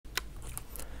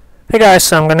Hey guys,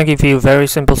 so I'm gonna give you very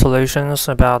simple solutions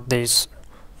about this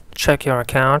check your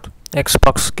account.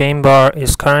 Xbox game bar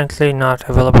is currently not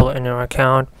available in your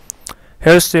account.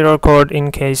 Here's the error code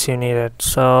in case you need it.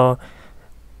 So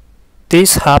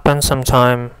this happens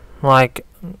sometime, like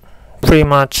pretty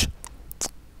much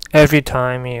every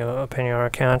time you open your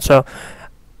account. So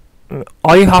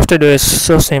all you have to do is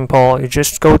so simple. You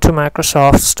just go to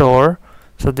Microsoft Store.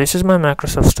 So this is my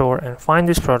Microsoft Store and find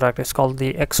this product. It's called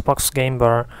the Xbox game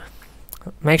bar.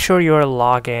 Make sure you're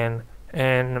logged in,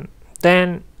 and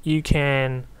then you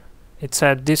can, it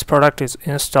said this product is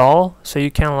installed, so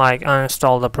you can like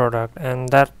uninstall the product, and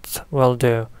that will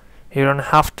do. You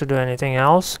don't have to do anything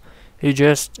else. You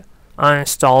just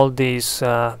uninstall this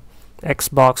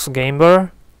Xbox game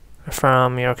bar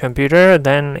from your computer,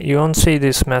 then you won't see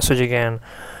this message again.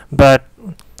 But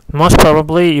most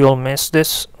probably you'll miss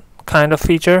this kind of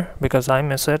feature, because I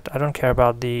miss it. I don't care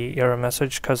about the error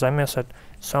message because I miss it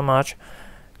so much.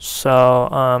 So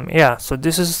yeah, so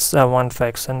this is one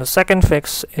fix, and the second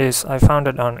fix is I found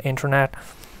it on internet.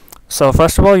 So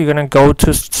first of all, you're gonna go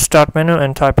to start menu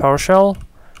and type PowerShell,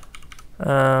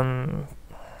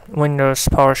 Windows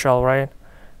PowerShell, right?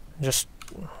 Just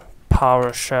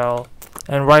PowerShell,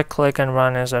 and right click and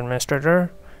run as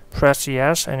administrator. Press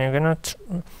yes, and you're gonna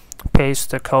paste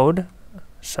the code.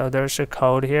 So there's a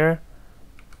code here.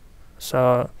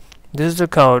 So this is the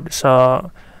code.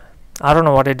 So I don't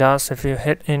know what it does. If you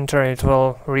hit enter, it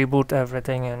will reboot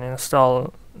everything and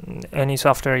install any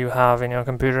software you have in your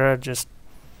computer. Just,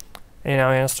 you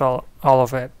know, install all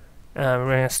of it,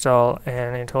 reinstall,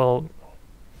 and it will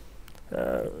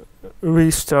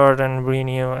restart and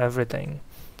renew everything.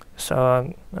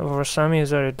 So for some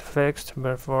user it fixed,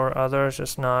 but for others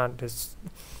it's not. It's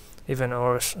even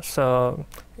worse. So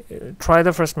try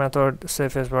the first method, see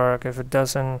if it works. If it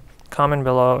doesn't, comment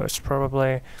below. It's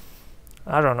probably,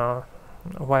 I don't know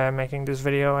why I'm making this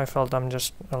video. I felt I'm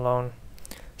just alone.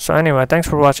 So anyway, thanks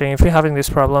for watching. If you're having this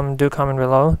problem, do comment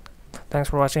below. Thanks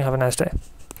for watching. Have a nice day.